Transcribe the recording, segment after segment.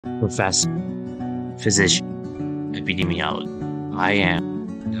professor, physician, epidemiologist. I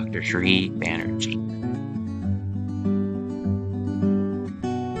am Dr. Sri Banerjee.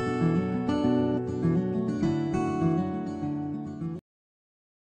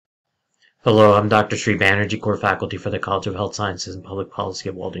 Hello, I'm Dr. Sri Banerjee, core faculty for the College of Health Sciences and Public Policy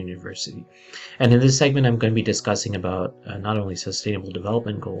at Walden University. And in this segment, I'm going to be discussing about not only sustainable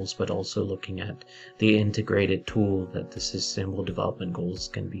development goals, but also looking at the integrated tool that the sustainable development goals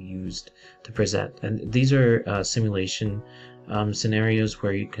can be used to present. And these are simulation scenarios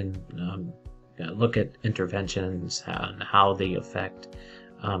where you can look at interventions and how they affect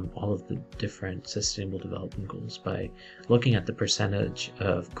all of the different sustainable development goals by looking at the percentage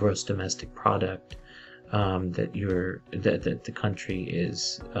of gross domestic product that the country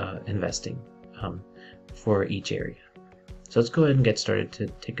is investing for each area. So let's go ahead and get started to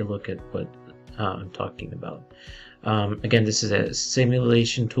take a look at what I'm talking about. Again, this is a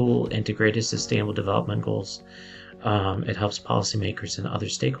simulation tool, integrated sustainable development goals. It helps policymakers and other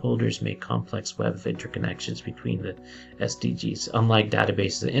stakeholders make complex web of interconnections between the SDGs. Unlike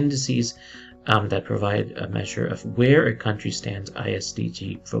databases and indices that provide a measure of where a country stands,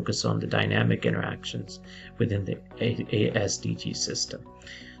 ISDG focus on the dynamic interactions within the SDG system.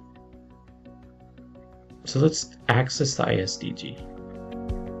 So let's access the ISDG.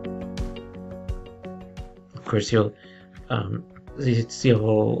 Of course, you'll see a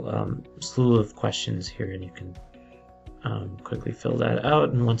whole slew of questions here, and you can quickly fill that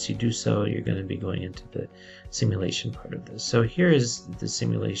out, and once you do so, you're going to be going into the simulation part of this. So here is the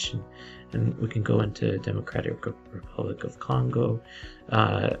simulation, and we can go into Democratic Republic of Congo,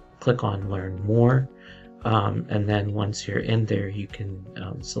 click on Learn More, and then once you're in there, you can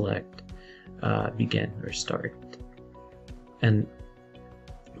select Begin or Start. And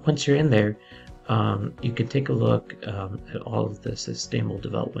once you're in there, you can take a look at all of the Sustainable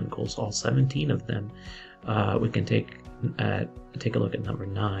Development Goals, all 17 of them. We can take a look at number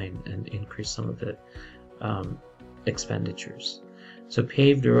 9 and increase some of the expenditures. So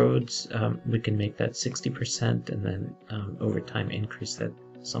paved roads, we can make that 60% and then over time increase that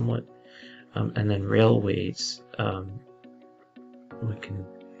somewhat. And then railways, we can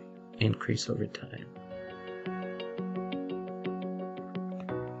increase over time.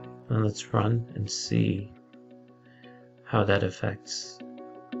 And let's run and see how that affects.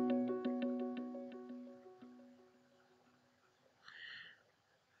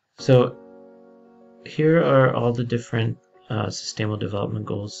 So here are all the different sustainable development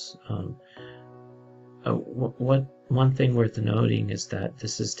goals. One thing worth noting is that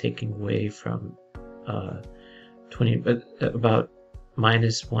this is taking away from about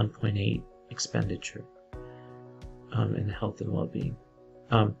minus 1.8 expenditure in health and well-being.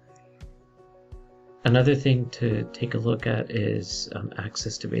 Another thing to take a look at is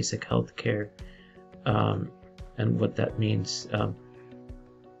access to basic health care, and what that means.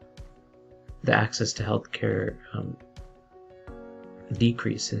 The access to healthcare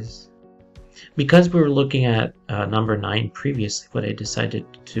decreases. Because we were looking at number 9 previously, what I decided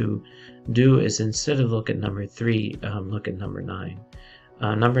to do is, instead of look at number 3, look at number 9.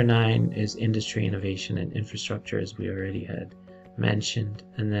 Number 9 is industry, innovation, and infrastructure, as we already had mentioned.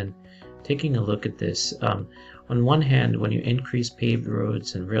 And then taking a look at this, on one hand, when you increase paved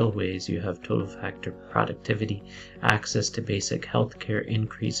roads and railways, you have total factor productivity, access to basic health care,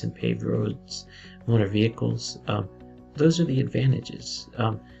 increase in paved roads, motor vehicles. Those are the advantages.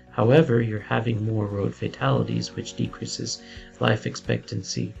 However, you're having more road fatalities, which decreases life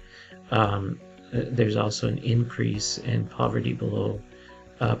expectancy. There's also an increase in population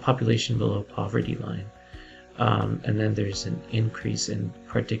below poverty line. And then there's an increase in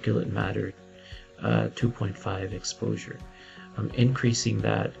particulate matter 2.5 exposure. Increasing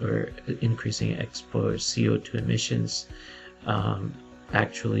that, or increasing exposed CO2 emissions,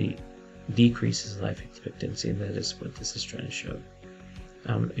 actually decreases life expectancy, and that is what this is trying to show.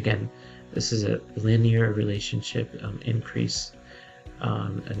 Again, this is a linear relationship increase,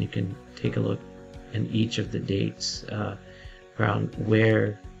 and you can take a look in each of the dates around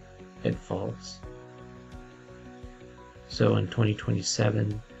where it falls. So in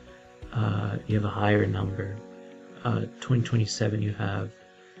 2027, you have a higher number. 2027, you have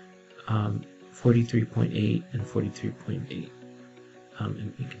 43.8 and 43.8.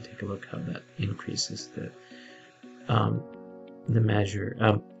 And you can take a look how that increases the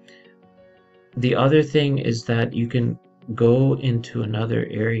measure. The other thing is that you can go into another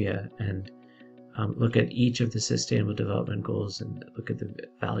area and look at each of the Sustainable Development Goals and look at the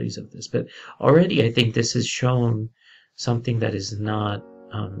values of this. But already I think this has shown something that is not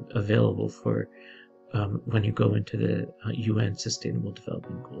available for when you go into the UN Sustainable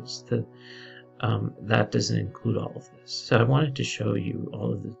Development Goals. That doesn't include all of this. So I wanted to show you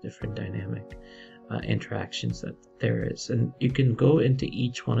all of the different dynamic interactions that there is. And you can go into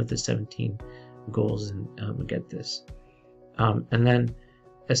each one of the 17 goals and get this. And then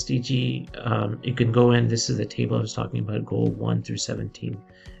SDG, you can go in, this is the table I was talking about, goal 1 through 17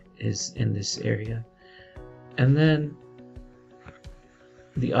 is in this area. And then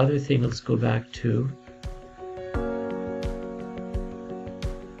the other thing, let's go back to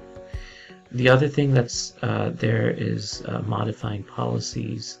the other thing that's there is modifying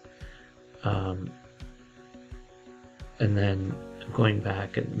policies, and then going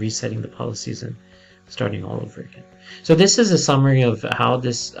back and resetting the policies and starting all over again. So this is a summary of how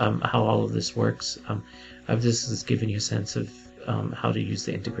this, how all of this works. This has given you a sense of how to use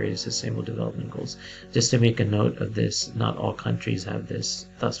the Integrated Sustainable Development Goals. Just to make a note of this, not all countries have this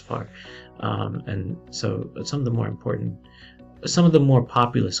thus far, and so some of the more important, some of the more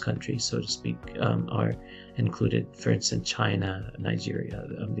populous countries, so to speak, are included. For instance, China, Nigeria,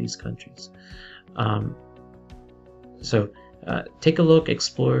 these countries. So take a look,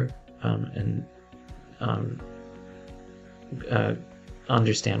 explore, and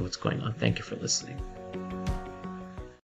understand what's going on. Thank you for listening.